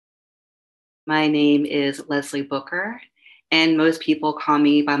My name is Leslie Booker, and most people call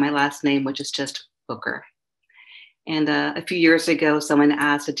me by my last name, which is just Booker. And a few years ago, someone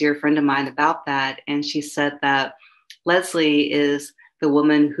asked a dear friend of mine about that, and she said that Leslie is the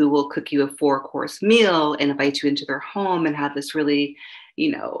woman who will cook you a 4-course meal and invite you into their home and have this really,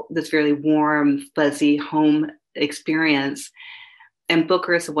 this very warm, fuzzy home experience. And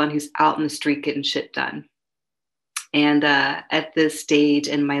Booker is the one who's out in the street getting shit done. And at this stage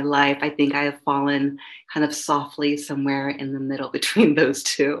in my life, I think I have fallen kind of softly somewhere in the middle between those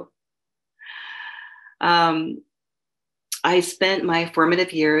two. I spent my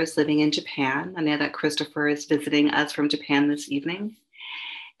formative years living in Japan. I know that Christopher is visiting us from Japan this evening.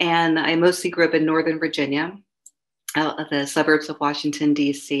 And I mostly grew up in Northern Virginia, out of the suburbs of Washington,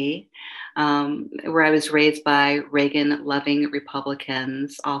 D.C., where I was raised by Reagan-loving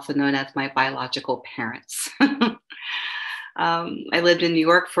Republicans, also known as my biological parents. I lived in New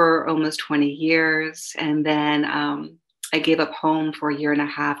York for almost 20 years, and then I gave up home for a year and a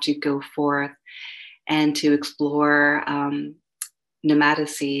half to go forth and to explore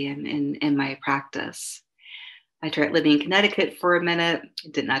nomadacy in my practice. I tried living in Connecticut for a minute,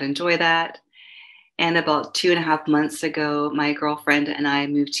 did not enjoy that. And about 2.5 months ago, my girlfriend and I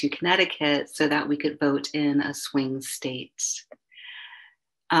moved to Connecticut so that we could vote in a swing state.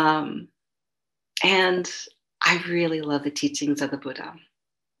 And I really love the teachings of the Buddha.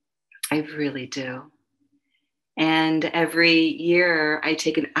 I really do. And every year I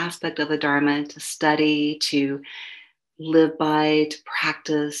take an aspect of the Dharma to study, to live by, to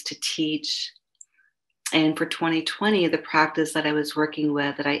practice, to teach. And for 2020, the practice that I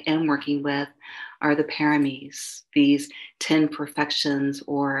am working with, are the paramis, these 10 perfections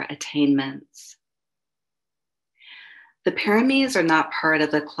or attainments. The paramis are not part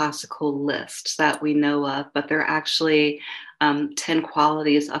of the classical lists that we know of, but they're actually 10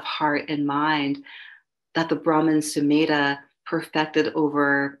 qualities of heart and mind that the Brahman Sumedha perfected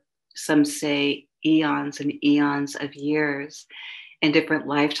over, some say, eons and eons of years, in different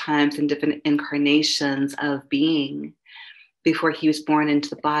lifetimes and different incarnations of being, before he was born into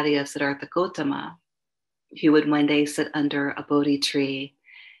the body of Siddhartha Gautama, who would one day sit under a Bodhi tree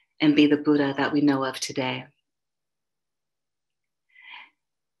and be the Buddha that we know of today.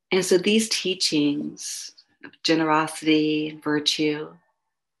 And so these teachings of generosity, virtue,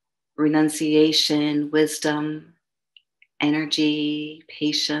 renunciation, wisdom, energy,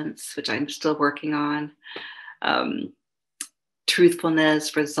 patience, which I'm still working on,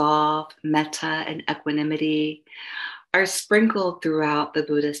 truthfulness, resolve, metta, and equanimity are sprinkled throughout the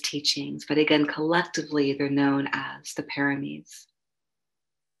Buddha's teachings, but again, collectively, they're known as the paramis.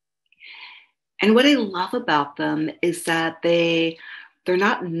 And what I love about them is that they're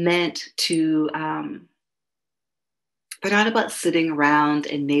not meant to, they're not about sitting around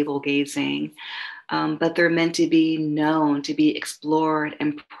and navel gazing, but they're meant to be known, to be explored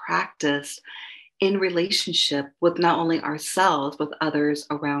and practiced in relationship with not only ourselves, but others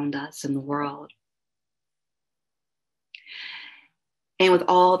around us in the world. And with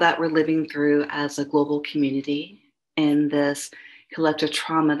all that we're living through as a global community and this collective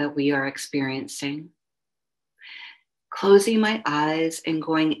trauma that we are experiencing, closing my eyes and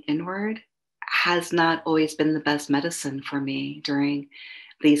going inward has not always been the best medicine for me during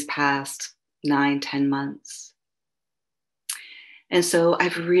these past 9-10 months. And so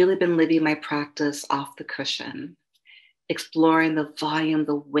I've really been living my practice off the cushion, exploring the volume,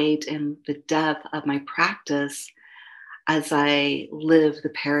 the weight, and the depth of my practice as I live the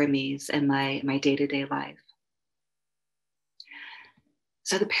paramis in my day-to-day life.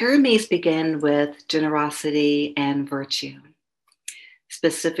 So the paramis begin with generosity and virtue,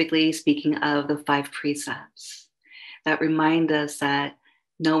 specifically speaking of the 5 precepts that remind us that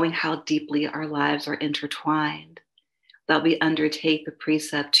knowing how deeply our lives are intertwined, that we undertake the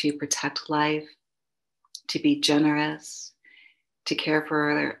precept to protect life, to be generous, to care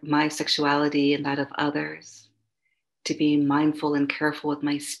for my sexuality and that of others, to be mindful and careful with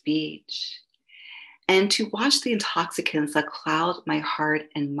my speech, and to watch the intoxicants that cloud my heart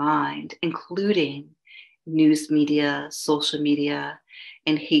and mind, including news media, social media,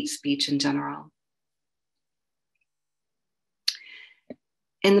 and hate speech in general.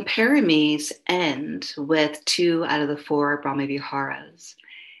 And the paramis end with 2 out of the 4 Brahmaviharas,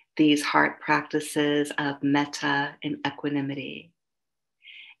 these heart practices of metta and equanimity.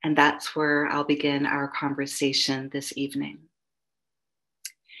 And that's where I'll begin our conversation this evening.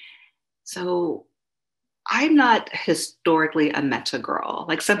 So I'm not historically a metta girl.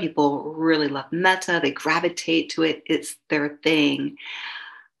 Like, some people really love metta, they gravitate to it, it's their thing.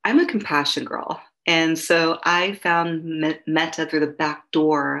 I'm a compassion girl. And so I found metta through the back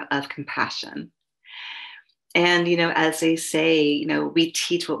door of compassion. And, as they say, we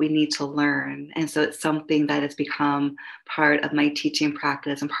teach what we need to learn. And so it's something that has become part of my teaching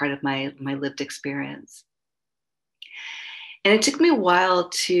practice and part of my lived experience. And it took me a while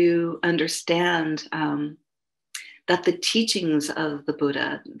to understand that the teachings of the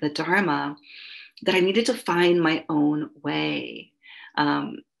Buddha, the Dharma, that I needed to find my own way,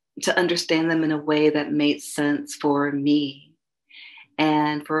 to understand them in a way that made sense for me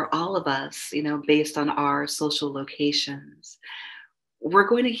and for all of us, based on our social locations. We're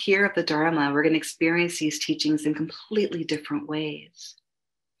going to hear of the Dharma, we're going to experience these teachings in completely different ways.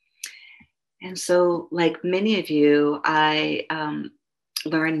 And so, like many of you, I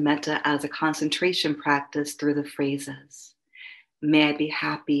learned metta as a concentration practice through the phrases. May I be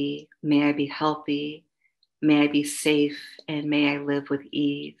happy, may I be healthy, may I be safe, and may I live with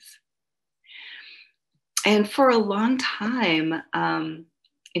ease. And for a long time,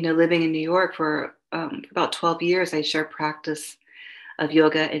 living in New York for about 12 years, I shared practice of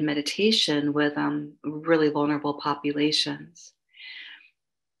yoga and meditation with really vulnerable populations.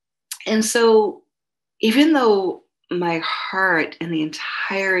 And so even though my heart and the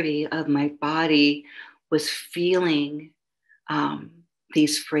entirety of my body was feeling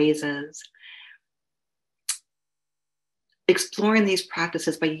these phrases, exploring these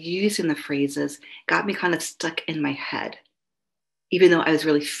practices by using the phrases got me kind of stuck in my head, even though I was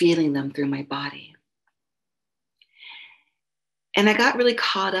really feeling them through my body. And I got really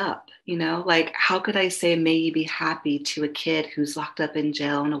caught up, like how could I say, may you be happy to a kid who's locked up in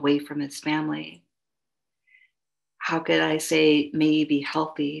jail and away from his family? How could I say, may you be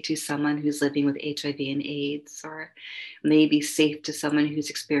healthy to someone who's living with HIV and AIDS? Or may you be safe to someone who's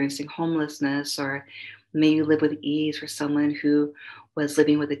experiencing homelessness? Or may you live with ease for someone who was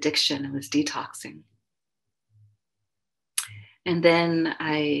living with addiction and was detoxing? And then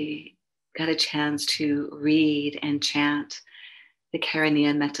I got a chance to read and chant the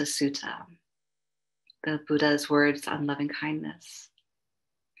Karaniya Metta Sutta, the Buddha's words on loving kindness.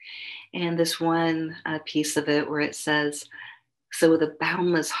 And this one piece of it where it says, so with a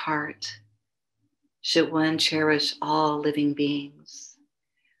boundless heart should one cherish all living beings,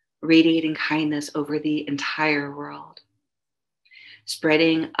 radiating kindness over the entire world,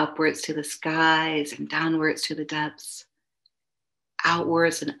 spreading upwards to the skies and downwards to the depths,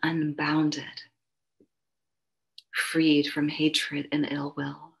 outwards and unbounded, freed from hatred and ill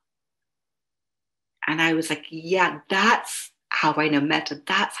will. And I was like, yeah, that's how I know metta.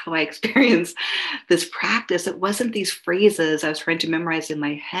 That's how I experience this practice. It wasn't these phrases I was trying to memorize in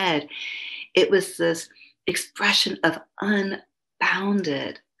my head. It was this expression of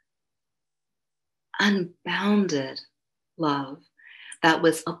unbounded love that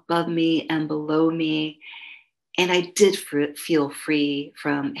was above me and below me. And I did feel free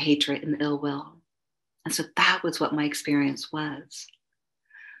from hatred and ill will. And so that was what my experience was.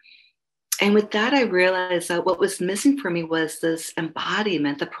 And with that, I realized that what was missing for me was this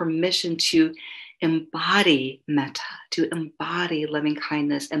embodiment, the permission to embody metta, to embody loving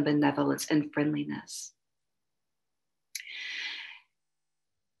kindness and benevolence and friendliness.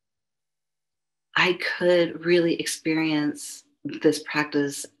 I could really experience this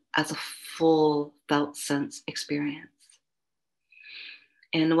practice as a full felt sense experience.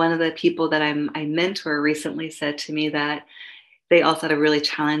 And one of the people that I mentor recently said to me that they also had a really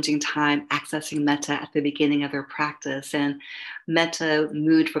challenging time accessing metta at the beginning of their practice. And metta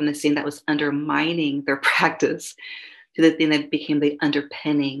moved from the thing that was undermining their practice to the thing that became the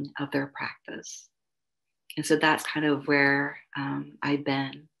underpinning of their practice. And so that's kind of where I've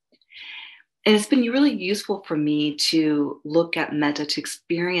been. And it's been really useful for me to look at metta, to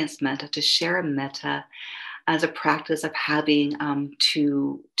experience metta, to share metta as a practice of having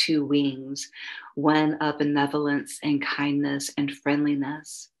two wings, one of benevolence and kindness and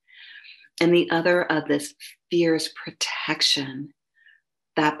friendliness, and the other of this fierce protection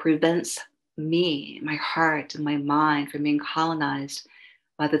that prevents me, my heart, and my mind from being colonized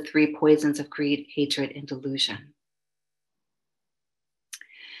by the three poisons of greed, hatred, and delusion.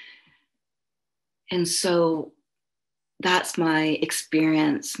 And so that's my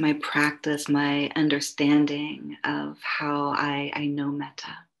experience, my practice, my understanding of how I know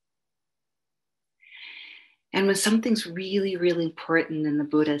metta. And when something's really, really important in the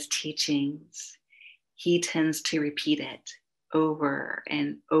Buddha's teachings, he tends to repeat it over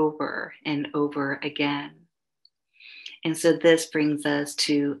and over and over again. And so this brings us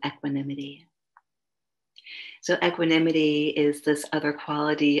to equanimity. So equanimity is this other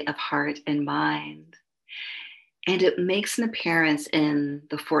quality of heart and mind. And it makes an appearance in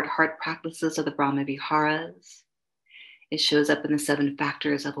the 4 heart practices of the Brahma Viharas. It shows up in the 7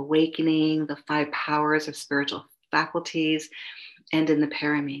 factors of awakening, the 5 powers of spiritual faculties, and in the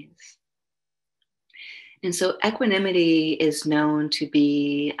paramis. And so equanimity is known to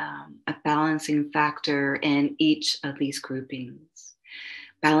be a balancing factor in each of these groupings,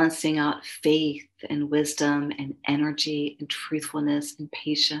 balancing out faith and wisdom and energy and truthfulness and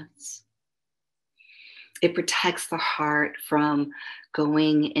patience. It protects the heart from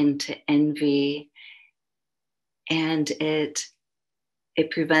going into envy, and it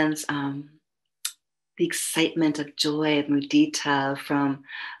prevents the excitement of joy, of mudita, from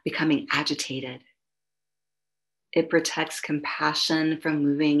becoming agitated. It protects compassion from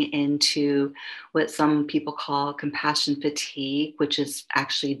moving into what some people call compassion fatigue, which is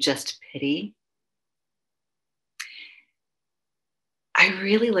actually just pity. I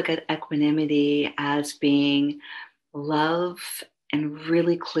really look at equanimity as being love and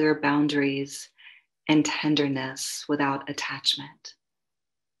really clear boundaries and tenderness without attachment.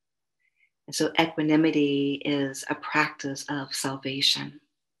 And so equanimity is a practice of salvation.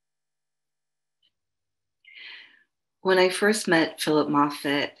 When I first met Philip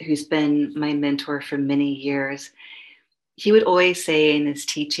Moffitt, who's been my mentor for many years, he would always say in his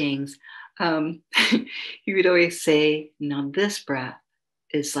teachings, he would always say, now this breath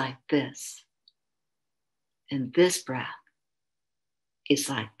is like this. And this breath is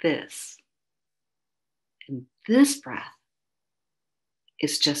like this. And this breath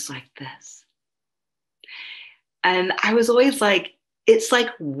is just like this. And I was always like, it's like,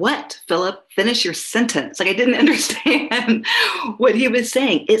 what, Philip? Finish your sentence. Like, I didn't understand what he was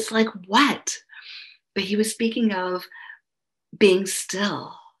saying. It's like, what? But he was speaking of being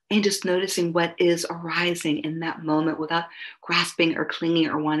still and just noticing what is arising in that moment without grasping or clinging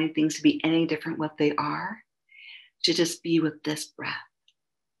or wanting things to be any different what they are, to just be with this breath.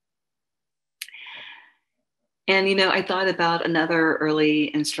 And, I thought about another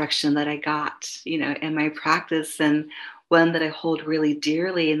early instruction that I got, in my practice, and one that I hold really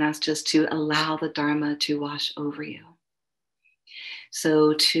dearly, and that's just to allow the Dharma to wash over you.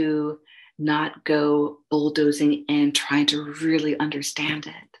 So to not go bulldozing in, trying to really understand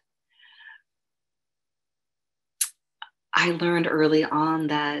it. I learned early on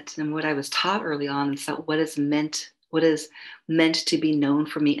that, and what I was taught early on, is that what is meant to be known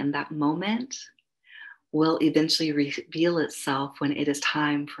for me in that moment will eventually reveal itself when it is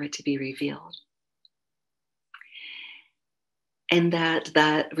time for it to be revealed. And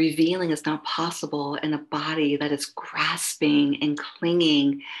that revealing is not possible in a body that is grasping and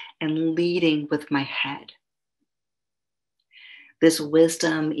clinging and leading with my head. This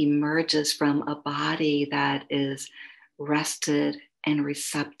wisdom emerges from a body that is rested and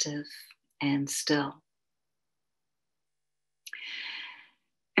receptive and still.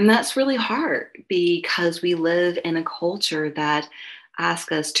 And that's really hard because we live in a culture that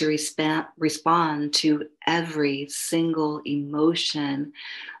asks us to respond to every single emotion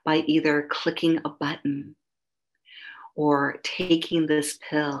by either clicking a button or taking this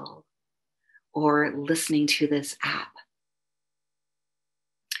pill or listening to this app.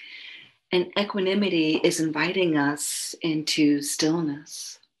 And equanimity is inviting us into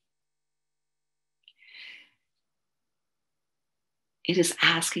stillness. It is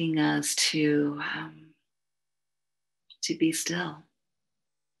asking us to be still.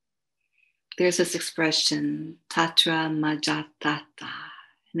 There's this expression, tatra majatata,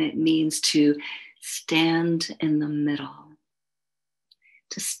 and it means to stand in the middle.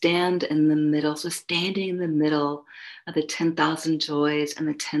 To stand in the middle, so standing in the middle of the 10,000 joys and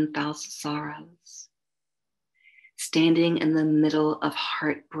the 10,000 sorrows. Standing in the middle of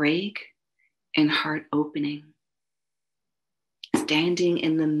heartbreak and heart opening. Standing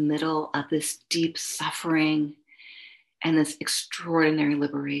in the middle of this deep suffering and this extraordinary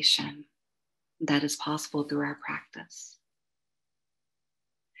liberation that is possible through our practice.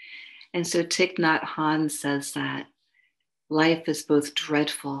 And so Thich Nhat Hanh says that life is both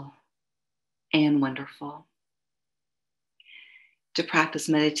dreadful and wonderful. To practice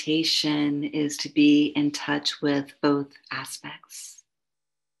meditation is to be in touch with both aspects.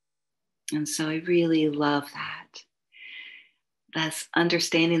 And so I really love that. That's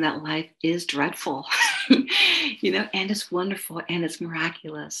understanding that life is dreadful, and it's wonderful and it's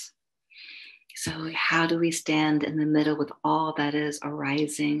miraculous. So how do we stand in the middle with all that is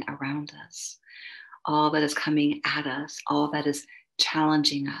arising around us, all that is coming at us, all that is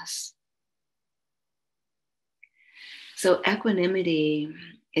challenging us? So equanimity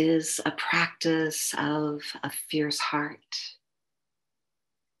is a practice of a fierce heart.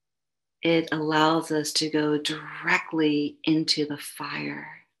 it allows us to go directly into the fire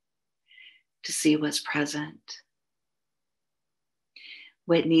to see what's present,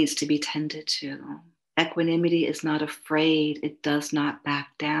 what needs to be tended to. Equanimity is not afraid. It does not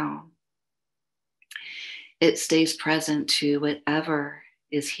back down. It stays present to whatever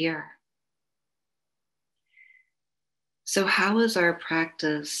is here. So how is our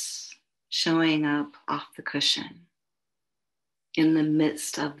practice showing up off the cushion in the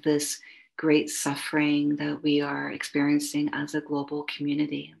midst of this great suffering that we are experiencing as a global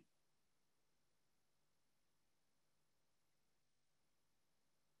community?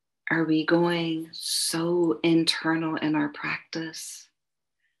 Are we going so internal in our practice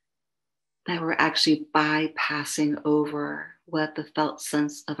that we're actually bypassing over what the felt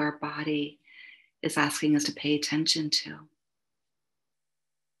sense of our body is asking us to pay attention to?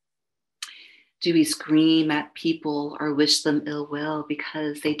 Do we scream at people or wish them ill will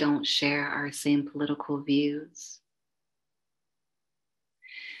because they don't share our same political views?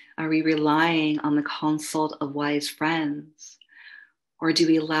 Are we relying on the consult of wise friends? Or do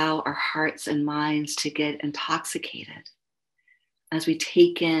we allow our hearts and minds to get intoxicated as we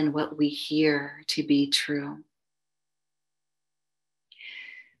take in what we hear to be true?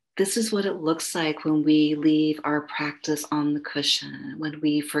 This is what it looks like when we leave our practice on the cushion, when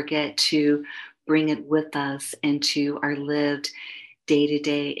we forget to bring it with us into our lived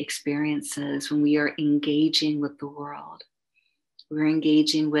day-to-day experiences, when we are engaging with the world. We're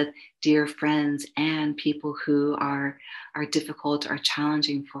engaging with dear friends and people who are difficult or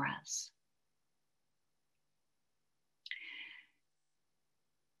challenging for us.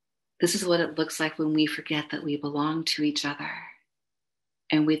 This is what it looks like when we forget that we belong to each other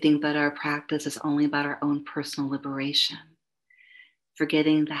and we think that our practice is only about our own personal liberation,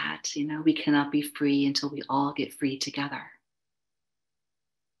 forgetting that, we cannot be free until we all get free together.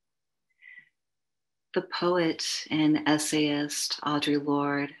 The poet and essayist Audre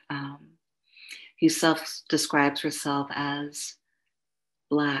Lorde, who self-describes herself as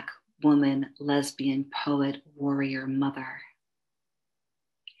Black woman, lesbian, poet, warrior, mother.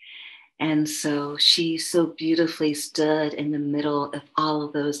 And so she so beautifully stood in the middle of all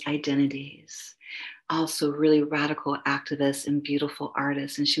of those identities, also really radical activist and beautiful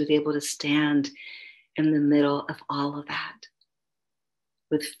artist. And she was able to stand in the middle of all of that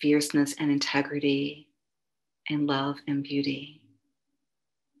with fierceness and integrity and love and beauty.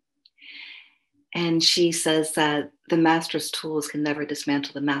 And she says that the master's tools can never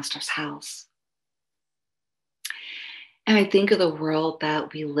dismantle the master's house. And I think of the world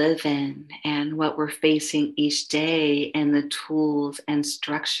that we live in and what we're facing each day and the tools and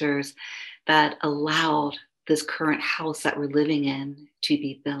structures that allowed this current house that we're living in to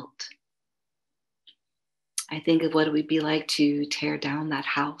be built. I think of what it would be like to tear down that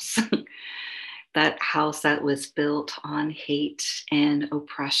house, that house that was built on hate and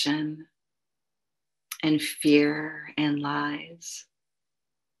oppression and fear and lies.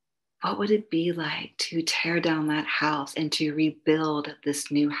 What would it be like to tear down that house and to rebuild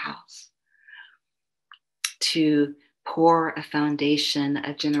this new house? To pour a foundation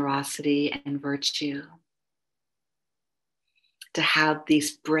of generosity and virtue. To have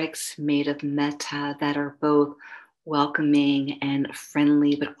these bricks made of metta that are both welcoming and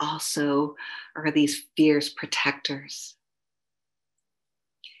friendly, but also are these fierce protectors.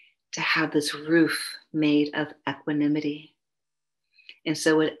 To have this roof made of equanimity. And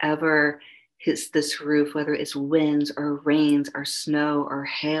so whatever hits this roof, whether it's winds or rains or snow or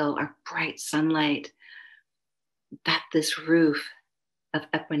hail or bright sunlight, that this roof of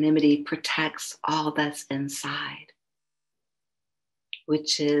equanimity protects all that's inside,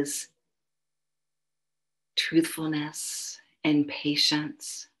 which is truthfulness and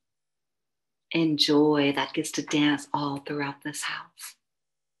patience and joy that gets to dance all throughout this house.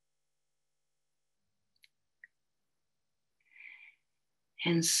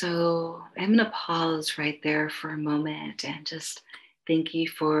 And so I'm going to pause right there for a moment and just thank you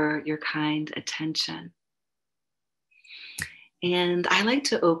for your kind attention. And I like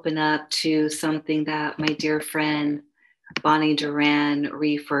to open up to something that my dear friend Bonnie Duran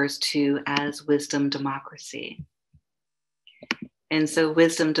refers to as wisdom democracy. And so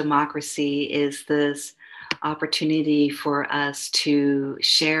wisdom democracy is this opportunity for us to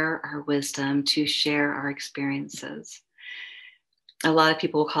share our wisdom, to share our experiences. A lot of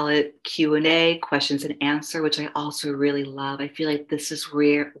people call it Q&A, questions and answer, which I also really love. I feel like this is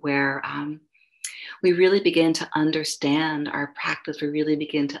where we really begin to understand our practice. We really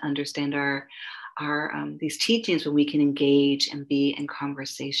begin to understand our these teachings when we can engage and be in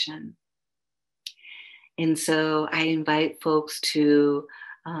conversation. And so I invite folks to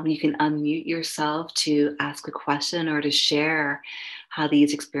You can unmute yourself to ask a question or to share how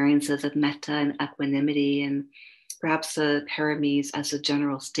these experiences of metta and equanimity and perhaps the paramis as a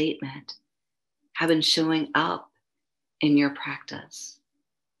general statement have been showing up in your practice.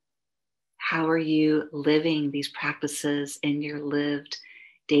 How are you living these practices in your lived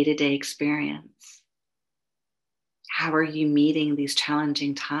day-to-day experience? How are you meeting these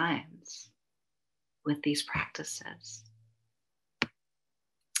challenging times with these practices?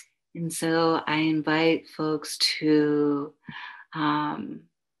 And so I invite folks to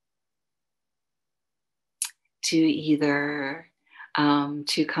either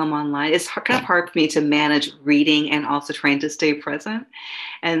to come online. It's kind of hard for me to manage reading and also trying to stay present.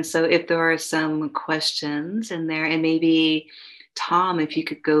 And so if there are some questions in there, and maybe Tom, if you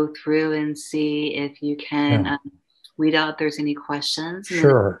could go through and see if you can weed out if there's any questions. And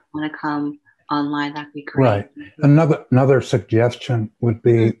sure. If you want to come online, that'd be great. Right. Another suggestion would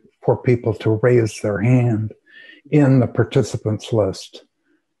be for people to raise their hand in the participants list.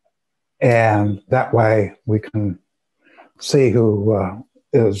 And that way we can see who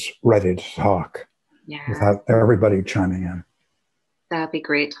is ready to talk without everybody chiming in. That'd be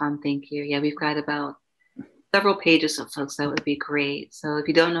great, Tom. Thank you. Yeah, we've got about several pages of folks. That would be great. So if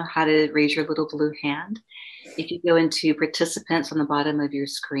you don't know how to raise your little blue hand, if you go into participants on the bottom of your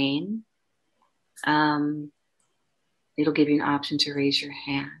screen, it'll give you an option to raise your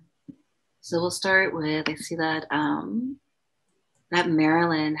hand. So we'll start with, I see that that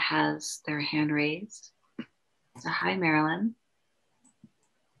Marilyn has their hand raised. So hi, Marilyn.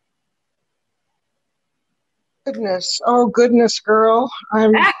 Goodness, girl.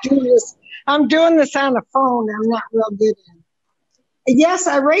 I'm doing this on a phone. I'm not real good at it. Yes,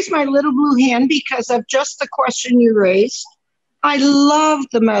 I raised my little blue hand because of just the question you raised. I love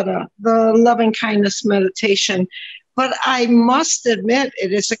the metta, the loving kindness meditation, but I must admit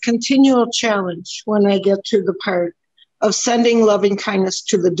it is a continual challenge when I get to the part of sending loving kindness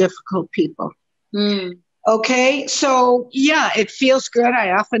to the difficult people. Okay, so yeah, it feels good.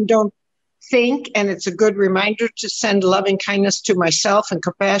 I often don't think, and it's a good reminder to send loving kindness to myself and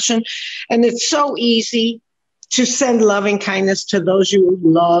compassion. And it's so easy to send loving kindness to those you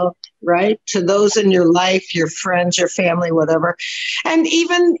love, right? To those in your life, your friends, your family, whatever. And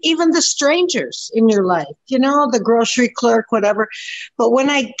even the strangers in your life, the grocery clerk, whatever. But when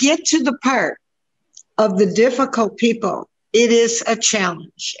I get to the part of the difficult people, it is a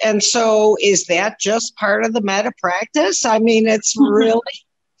challenge. And so is that just part of the metta practice? I mean, it's really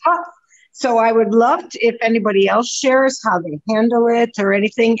tough. So I would love to, if anybody else shares how they handle it or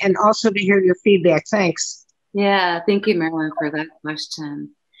anything, and also to hear your feedback. Thanks. Yeah, thank you, Marilyn, for that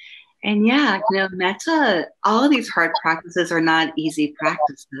question. And yeah, metta, all of these hard practices are not easy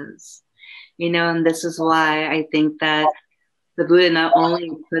practices, and this is why I think that the Buddha not only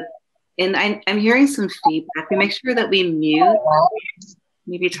put, and I'm hearing some feedback. We make sure that we mute.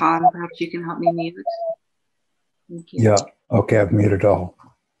 Maybe Tom, perhaps you can help me mute. Thank you. Yeah, okay, I've muted all.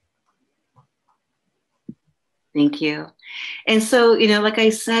 Thank you. And so, like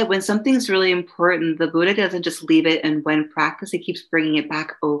I said, when something's really important, the Buddha doesn't just leave it in one practice. He keeps bringing it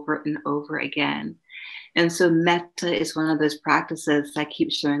back over and over again. And so metta is one of those practices that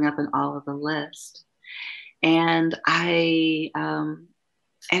keeps showing up in all of the list. And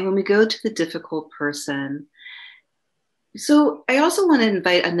and when we go to the difficult person, so I also want to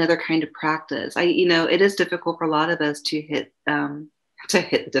invite another kind of practice. It is difficult for a lot of us to hit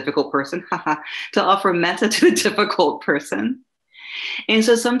the difficult person, to offer metta to the difficult person. And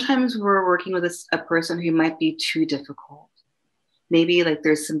so sometimes we're working with a person who might be too difficult. Maybe like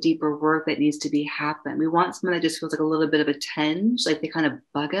there's some deeper work that needs to be happened. We want someone that just feels like a little bit of a tinge, like they kind of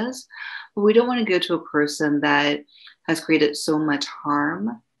bug us, but we don't want to go to a person that has created so much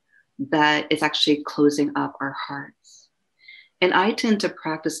harm that it's actually closing up our hearts. And I tend to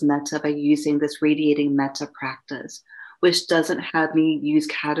practice metta by using this radiating metta practice, which doesn't have me use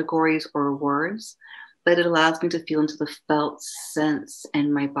categories or words, but it allows me to feel into the felt sense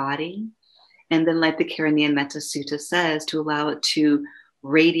in my body. And then like the Karaniya Metta Sutta says, to allow it to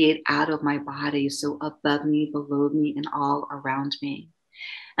radiate out of my body, so above me, below me, and all around me.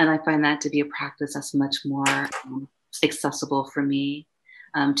 And I find that to be a practice that's much more accessible for me,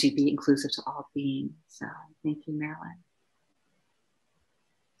 to be inclusive to all beings. So thank you, Marilyn.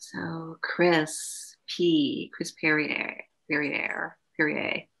 So Chris Perrier.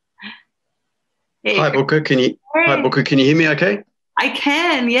 Hey, Hi, Booker. Can you hear me okay? I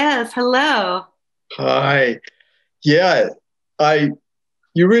can, yes. Hello. Hi. Yeah,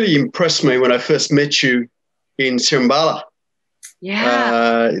 you really impressed me when I first met you in Shambhala.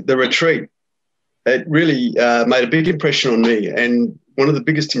 Yeah. The retreat. It really made a big impression on me. And one of the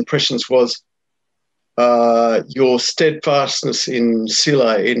biggest impressions was your steadfastness in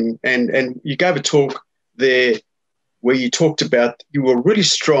Sila. And you gave a talk there where you talked about you were really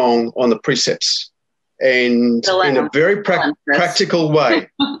strong on the precepts and in a very practical way.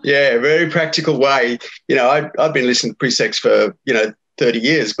 Yeah, very practical way. You know, I've been listening to precepts for, 30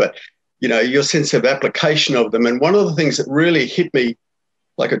 years, but, your sense of application of them. And one of the things that really hit me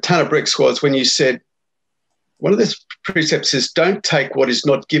like a ton of bricks was when you said, one of the precepts is don't take what is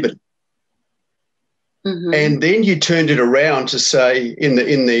not given. Mm-hmm. And then you turned it around to say in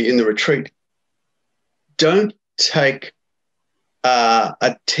the retreat, don't take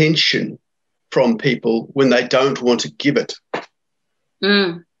attention from people when they don't want to give it.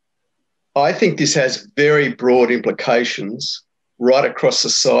 Mm. I think this has very broad implications right across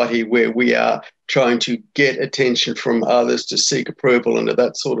society where we are trying to get attention from others to seek approval and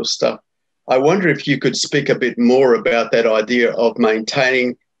that sort of stuff. I wonder if you could speak a bit more about that idea of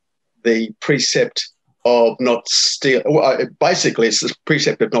maintaining the precept of not stealing. Well, basically, it's the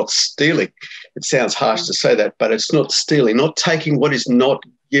precept of not stealing. It sounds harsh to say that, but it's not stealing, not taking what is not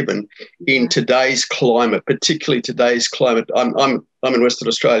given in today's climate, particularly today's climate. I'm in Western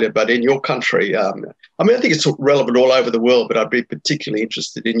Australia, but in your country, I think it's relevant all over the world, but I'd be particularly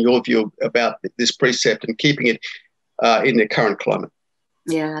interested in your view about this precept and keeping it in the current climate.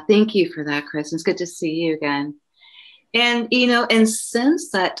 Yeah, thank you for that, Chris. It's good to see you again. And, and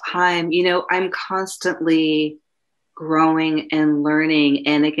since that time, I'm constantly growing and learning.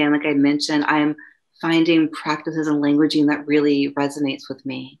 And again, like I mentioned, I'm finding practices and languaging that really resonates with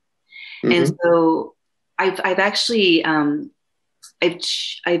me. Mm-hmm. And so I've actually,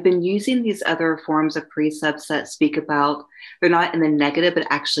 I've been using these other forms of precepts that speak about, they're not in the negative, but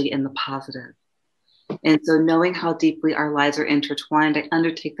actually in the positive. And so knowing how deeply our lives are intertwined, I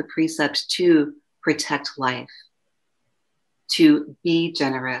undertake the precepts to protect life, to be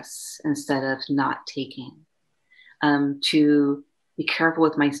generous instead of not taking, to be careful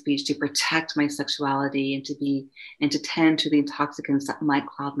with my speech, to protect my sexuality, and to tend to the intoxicants that might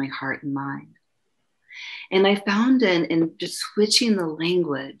cloud my heart and mind. And I found in just switching the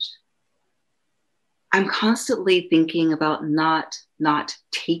language, I'm constantly thinking about not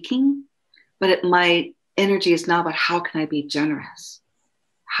taking, but my energy is now about how can I be generous?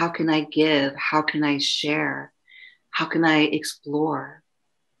 How can I give? How can I share? How can I explore?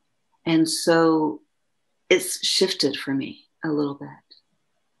 And so it's shifted for me a little bit.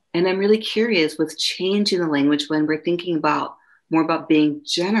 And I'm really curious with changing the language when we're thinking more about being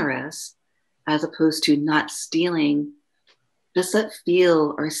generous as opposed to not stealing. Does that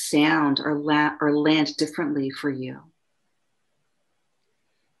feel or sound or land differently for you?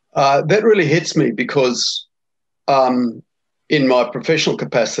 That really hits me because in my professional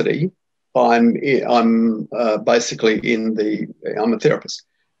capacity, I'm basically I'm a therapist.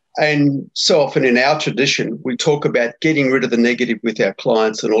 And so often in our tradition, we talk about getting rid of the negative with our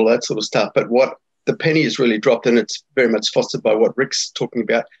clients and all that sort of stuff. But what the penny has really dropped, and it's very much fostered by what Rick's talking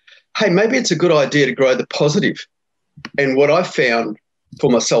about, hey, maybe it's a good idea to grow the positive. And what I've found for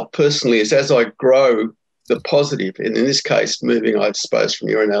myself personally is as I grow the positive, and in this case, moving, I suppose, from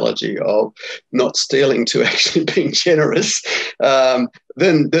your analogy of not stealing to actually being generous,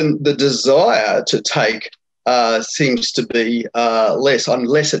 then the desire to take seems to be less. I'm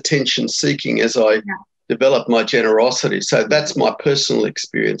less attention seeking as I develop my generosity. So that's my personal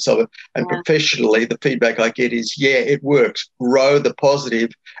experience of it. And professionally, the feedback I get is, it works. Grow the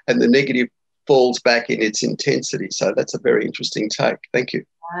positive and the negative falls back in its intensity. So that's a very interesting take. Thank you.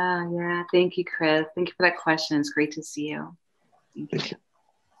 Yeah. Thank you, Chris. Thank you for that question. It's great to see you. Thank you.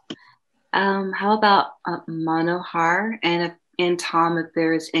 How about Manohar? And Tom, if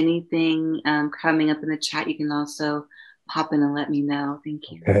there's anything coming up in the chat, you can also hop in and let me know.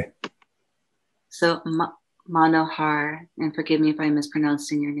 Thank you. Okay. So Manohar, and forgive me if I'm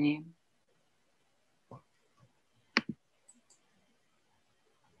mispronouncing your name.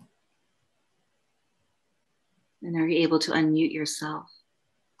 And are you able to unmute yourself?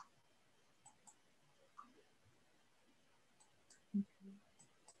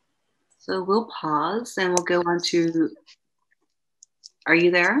 So we'll pause and we'll go on to, are you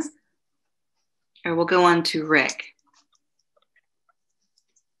there? Or we'll go on to Rick.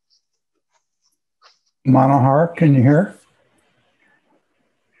 Manohar, can you hear?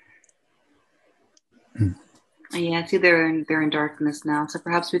 Yeah, I see they're in darkness now. So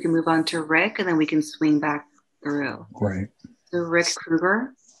perhaps we can move on to Rick and then we can swing back through. Right. So Rick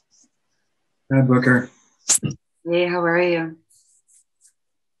Kruger. Hi, Booker. Hey, how are you?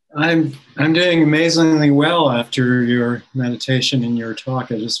 I'm doing amazingly well after your meditation and your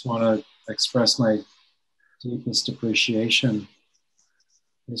talk. I just want to express my deepest appreciation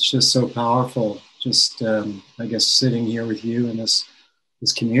it's just so powerful. Just, I guess, sitting here with you in this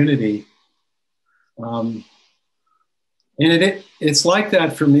community. And it's like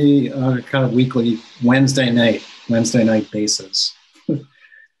that for me on a kind of weekly Wednesday night basis.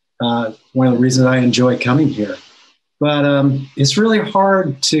 One of the reasons I enjoy coming here. But it's really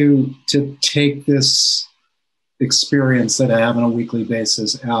hard to take this experience that I have on a weekly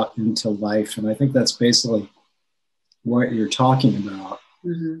basis out into life. And I think that's basically what you're talking about.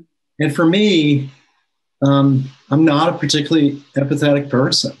 Mm-hmm. And for me, I'm not a particularly empathetic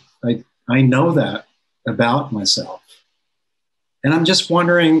person. I know that about myself. And I'm just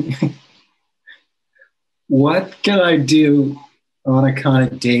wondering, what can I do on a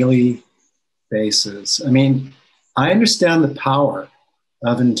kind of daily basis? I mean, I understand the power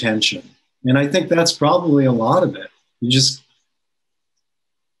of intention. And I think that's probably a lot of it.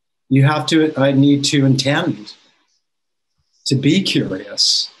 I need to intend to be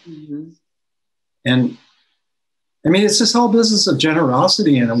curious. Mm-hmm. And I mean, it's this whole business of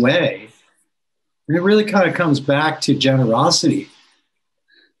generosity in a way. And it really kind of comes back to generosity,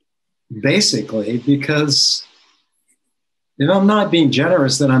 basically, because if I'm not being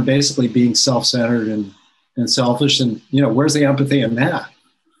generous, then I'm basically being self-centered and selfish. And, where's the empathy in that?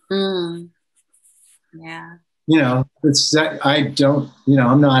 Yeah. It's that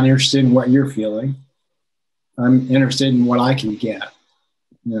I'm not interested in what you're feeling. I'm interested in what I can get,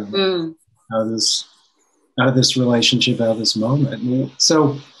 out of this relationship, out of this moment.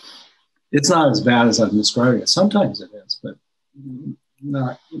 So it's not as bad as I'm describing it. Sometimes it is, but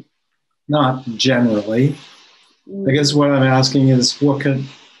not generally. I guess what I'm asking is, what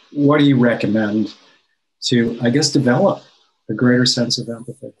do you recommend to, I guess, develop a greater sense of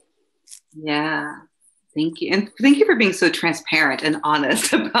empathy? Yeah. Thank you. And thank you for being so transparent and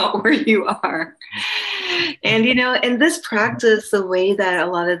honest about where you are. And, in this practice, the way that a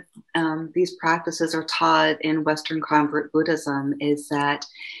lot of these practices are taught in Western convert Buddhism is that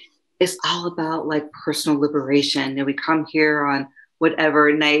it's all about like personal liberation. And we come here on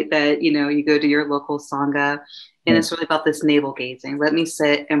whatever night that, you go to your local Sangha, and it's really about this navel gazing. Let me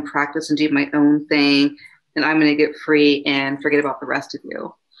sit and practice and do my own thing, and I'm going to get free and forget about the rest of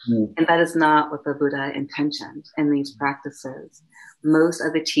you. And that is not what the Buddha intentioned in these practices. Most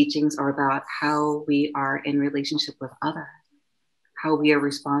of the teachings are about how we are in relationship with others, how we are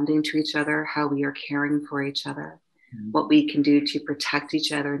responding to each other, how we are caring for each other, what we can do to protect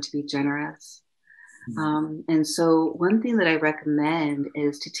each other and to be generous. And so one thing that I recommend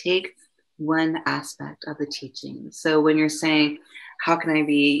is to take one aspect of the teaching. So when you're saying, how can I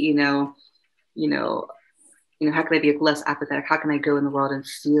be, how can I be less apathetic? How can I go in the world and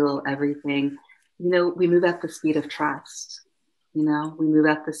feel everything? We move at the speed of trust. We move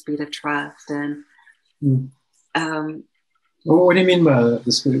at the speed of trust. And well, what do you mean by moving at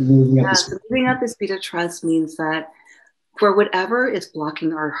the speed? Moving at the speed of trust means that for whatever is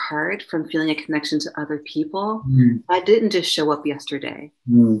blocking our heart from feeling a connection to other people, that didn't just show up yesterday.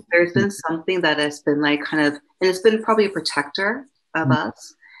 There's been something that has been like kind of, and it's been probably a protector of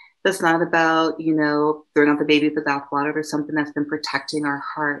us. That's not about, throwing out the baby with the bathwater. There's something that's been protecting our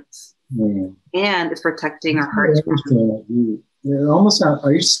hearts. And it's protecting our hearts. It almost sounds,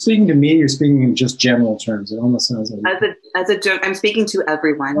 are you speaking to me? You're speaking in just general terms. It almost sounds like I'm speaking to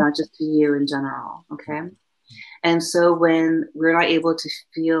everyone, not just to you in general. Okay. And so when we're not able to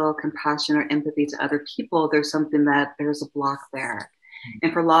feel compassion or empathy to other people, there's a block there.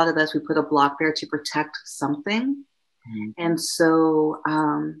 And for a lot of us, we put a block there to protect something. And so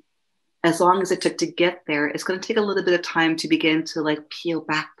as long as it took to get there, it's going to take a little bit of time to begin to like peel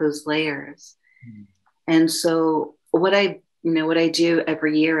back those layers. And so what I do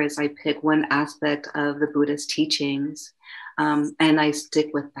every year is I pick one aspect of the Buddhist teachings, and I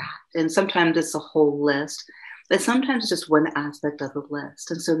stick with that. And sometimes it's a whole list, but sometimes it's just one aspect of the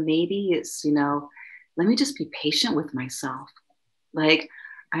list. And so maybe it's, let me just be patient with myself. Like,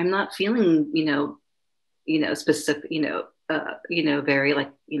 I'm not feeling, specific, very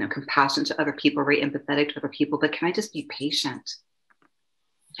like, compassionate to other people, very empathetic to other people, but can I just be patient?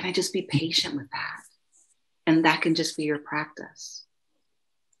 Can I just be patient with that? And that can just be your practice,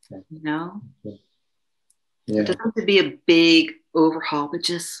 Yeah. It doesn't have to be a big overhaul, but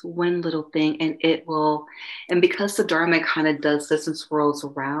just one little thing, and it will, and because the Dharma kind of does this and swirls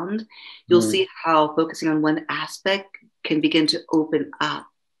around, you'll see how focusing on one aspect can begin to open up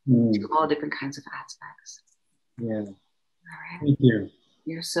to all different kinds of aspects. Yeah. All right. Thank you.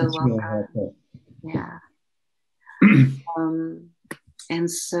 You're so welcome. Yeah.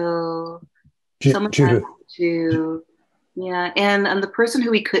 And so someone had to, and the person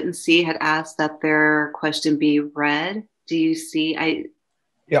who we couldn't see had asked that their question be read. Do you see?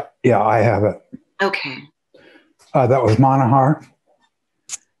 Yeah, I have it. Okay. That was Manahar.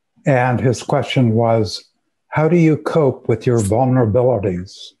 And his question was, how do you cope with your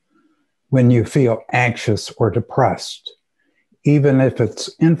vulnerabilities when you feel anxious or depressed, even if it's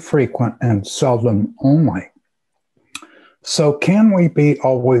infrequent and seldom only? So can we be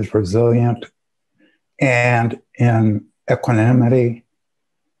always resilient and in equanimity,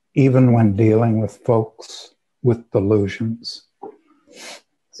 even when dealing with folks with delusions?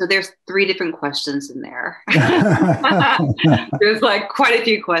 So there's 3 different questions in there. There's like quite a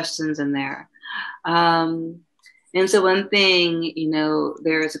few questions in there. And so one thing,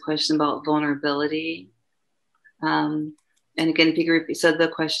 there is a question about vulnerability. And again, if you could repeat, so the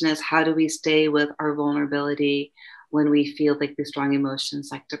question is, how do we stay with our vulnerability when we feel like the strong emotions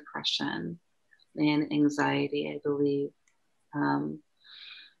like depression and anxiety, I believe.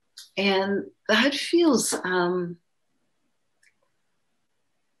 And that feels,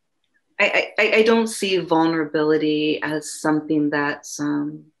 I don't see vulnerability as something that's,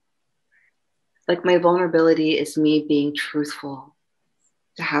 like my vulnerability is me being truthful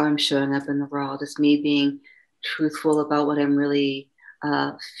to how I'm showing up in the world. It's me being truthful about what I'm really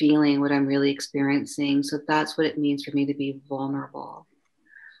feeling, what I'm really experiencing. So that's what it means for me to be vulnerable.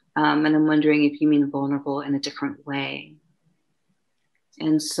 And I'm wondering if you mean vulnerable in a different way.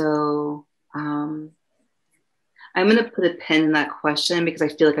 And so I'm going to put a pin in that question because I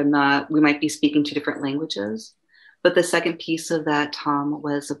feel like we might be speaking 2 different languages. But the second piece of that, Tom,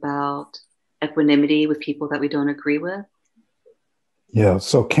 was about equanimity with people that we don't agree with. Yeah.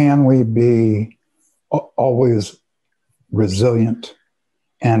 So can we be always resilient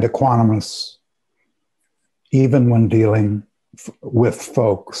and equanimous, even when dealing with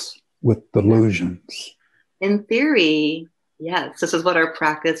folks with delusions? In theory, yes, this is what our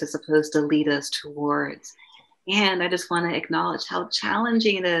practice is supposed to lead us towards. And I just want to acknowledge how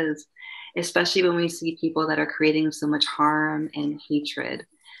challenging it is, especially when we see people that are creating so much harm and hatred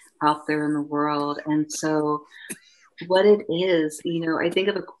out there in the world. And so what it is, I think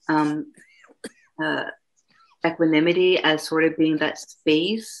of equanimity as sort of being that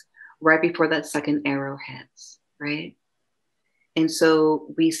space right before that second arrow hits, right? And so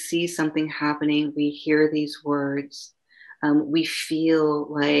we see something happening, we hear these words, we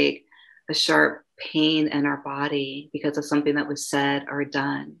feel like a sharp pain in our body because of something that was said or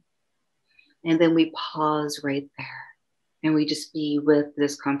done. And then we pause right there and we just be with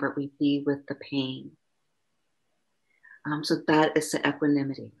discomfort, we be with the pain. So that is the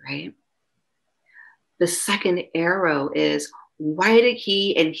equanimity, right? The second arrow is, why did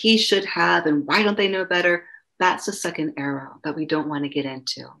he and he should have, and why don't they know better? That's the second arrow that we don't want to get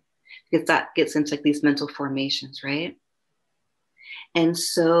into because that gets into like these mental formations, right? And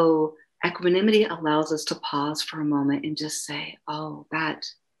so equanimity allows us to pause for a moment and just say, oh, that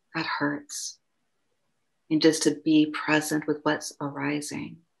hurts. And just to be present with what's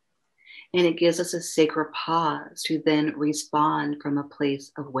arising. And it gives us a sacred pause to then respond from a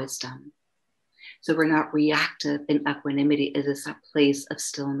place of wisdom. So we're not reactive in equanimity. It is a place of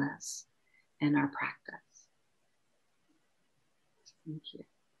stillness in our practice. Thank you.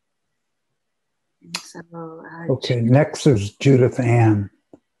 And so, okay, next is Judith Ann.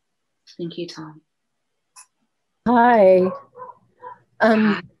 Thank you, Tom. Hi.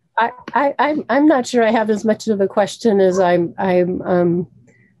 I'm not sure I have as much of a question as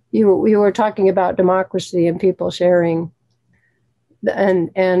you were talking about democracy and people sharing,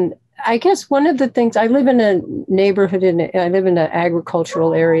 and I guess one of the things, I live in a neighborhood I live in an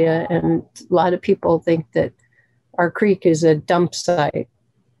agricultural area, and a lot of people think that our creek is a dump site,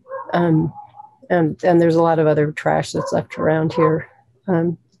 and there's a lot of other trash that's left around here,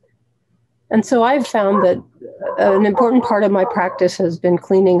 and so I've found that an important part of my practice has been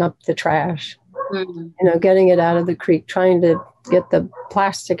cleaning up the trash, getting it out of the creek, trying to get the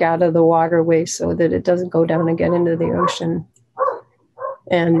plastic out of the waterway so that it doesn't go down and get into the ocean.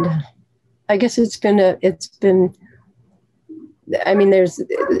 And I guess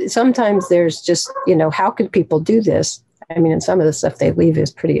sometimes there's just, how could people do this? I mean, and some of the stuff they leave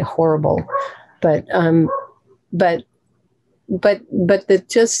is pretty horrible, but the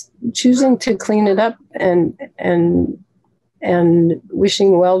just choosing to clean it up and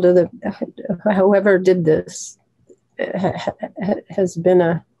wishing well to whoever did this has been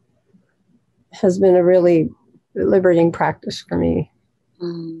a really liberating practice for me.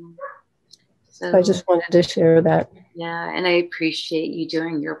 So I just wanted to share that. Yeah, and I appreciate you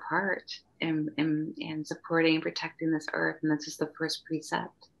doing your part in supporting and protecting this earth, and that's just the first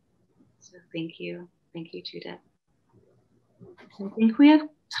precept. So thank you, Judith. I think we have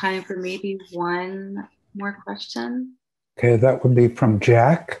time for maybe one more question. Okay, that would be from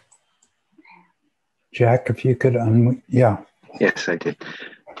Jack. Jack, if you could yeah. Yes, I did.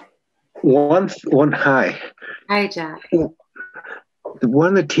 Hi. Hi, Jack. One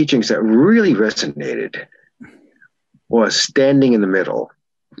of the teachings that really resonated was standing in the middle.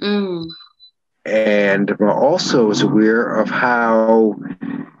 Mm. And I also was aware of how,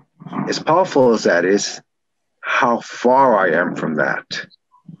 as powerful as that is, how far I am from that.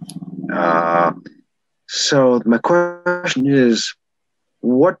 So my question is,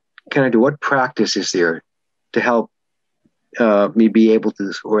 what can I do? What practice is there to help me be able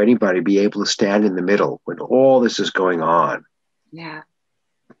to, or anybody be able to stand in the middle when all this is going on? Yeah.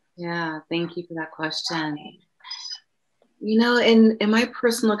 Thank you for that question. You know, in my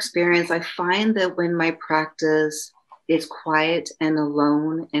personal experience, I find that when my practice is quiet and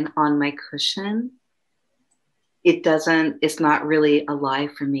alone and on my cushion, it's not really alive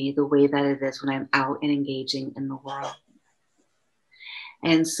for me the way that it is when I'm out and engaging in the world.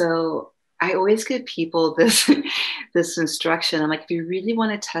 And so I always give people this instruction. I'm like, if you really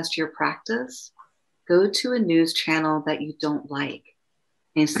want to test your practice, go to a news channel that you don't like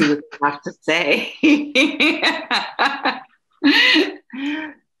and see what they have to say.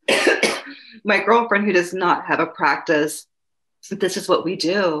 My girlfriend, who does not have a practice, this is what we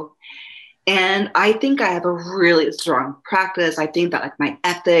do. And I think I have a really strong practice. I think that, like, my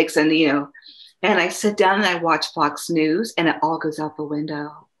ethics and, and I sit down and I watch Fox News and it all goes out the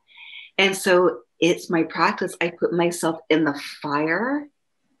window. And so it's my practice. I put myself in the fire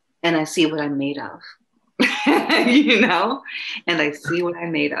and I see what I'm made of, and I see what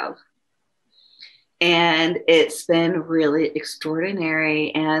I'm made of. And it's been really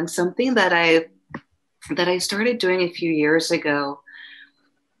extraordinary, and something that I started doing a few years ago.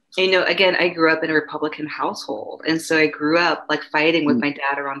 Again, I grew up in a Republican household. And so I grew up like fighting with my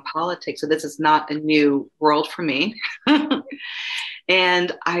dad around politics. So this is not a new world for me.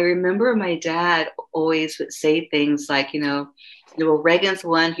 And I remember my dad always would say things like, well, Reagan's the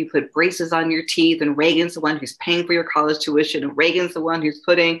one who put braces on your teeth, and Reagan's the one who's paying for your college tuition, and Reagan's the one who's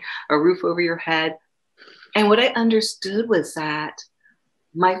putting a roof over your head. And what I understood was that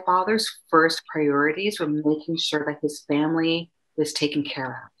my father's first priorities were making sure that his family was taken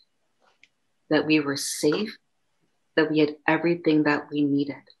care of, that we were safe, that we had everything that we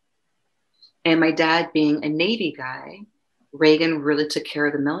needed. And my dad being a Navy guy, Reagan really took care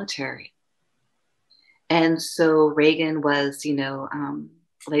of the military. And so Reagan was,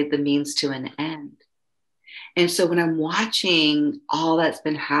 like the means to an end. And so when I'm watching all that's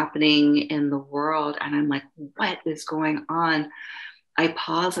been happening in the world and I'm like, what is going on? I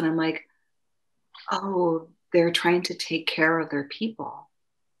pause and I'm like, oh, they're trying to take care of their people.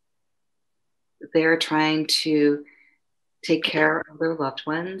 They're trying to take care of their loved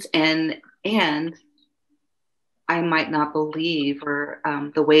ones. And I might not believe, or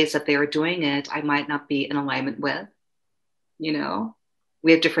the ways that they are doing it, I might not be in alignment with.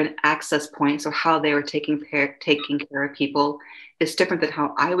 We have different access points, or how they were taking care of people is different than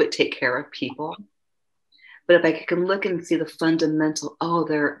how I would take care of people. But if I can look and see the fundamental,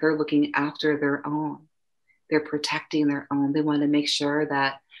 they're looking after their own. They're protecting their own. They want to make sure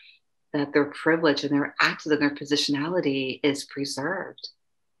that their privilege and their access and their positionality is preserved.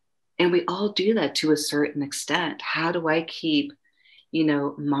 And we all do that to a certain extent. How do I keep,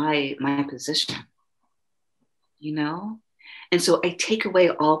 my position, And so I take away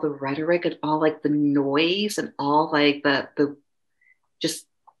all the rhetoric and all like the noise and all like the just,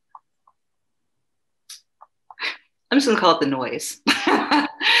 I'm just gonna call it the noise, and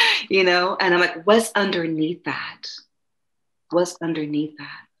I'm like, what's underneath that? What's underneath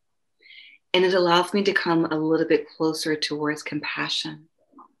that? And it allows me to come a little bit closer towards compassion.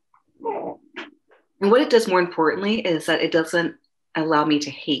 And what it does, more importantly, is that it doesn't allow me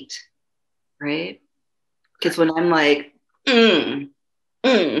to hate, right? Because when I'm like,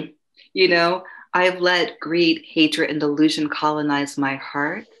 I've let greed, hatred, and delusion colonize my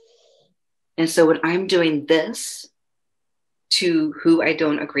heart. And so when I'm doing this to who I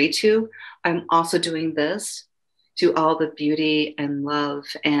don't agree to, I'm also doing this to all the beauty and love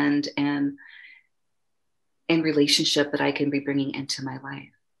and relationship that I can be bringing into my life.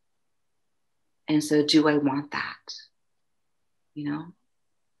 And so do I want that? Yeah.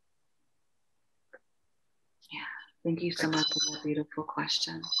 Thank you so much for that beautiful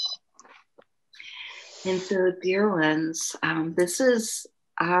question. And so, dear ones, this is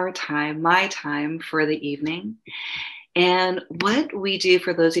our time, my time for the evening. And what we do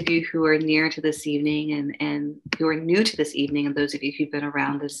for those of you who are near to this evening and who are new to this evening, and those of you who've been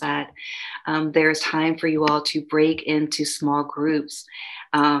around, is that there's time for you all to break into small groups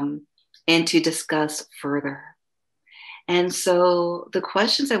and to discuss further. And so the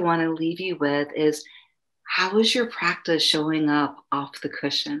questions I want to leave you with is, how is your practice showing up off the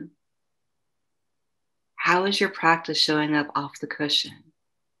cushion? How is your practice showing up off the cushion?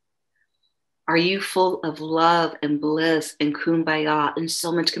 Are you full of love and bliss and kumbaya and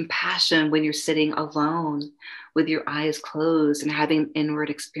so much compassion when you're sitting alone with your eyes closed and having an inward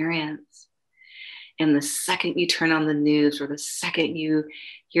experience? And the second you turn on the news or the second you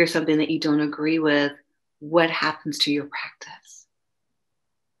hear something that you don't agree with, what happens to your practice?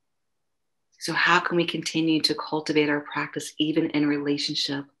 So how can we continue to cultivate our practice even in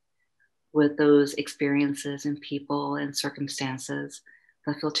relationship with those experiences and people and circumstances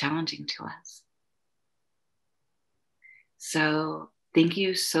that feel challenging to us? So thank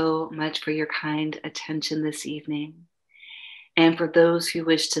you so much for your kind attention this evening. And for those who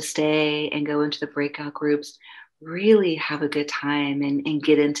wish to stay and go into the breakout groups, really have a good time and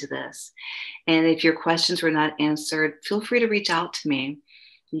get into this. And if your questions were not answered, feel free to reach out to me.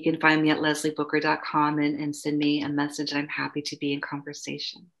 You can find me at lesliebooker.com and send me a message. I'm happy to be in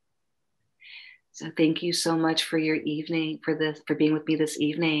conversation. So thank you so much for your evening, for being with me this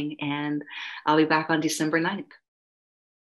evening. And I'll be back on December 9th.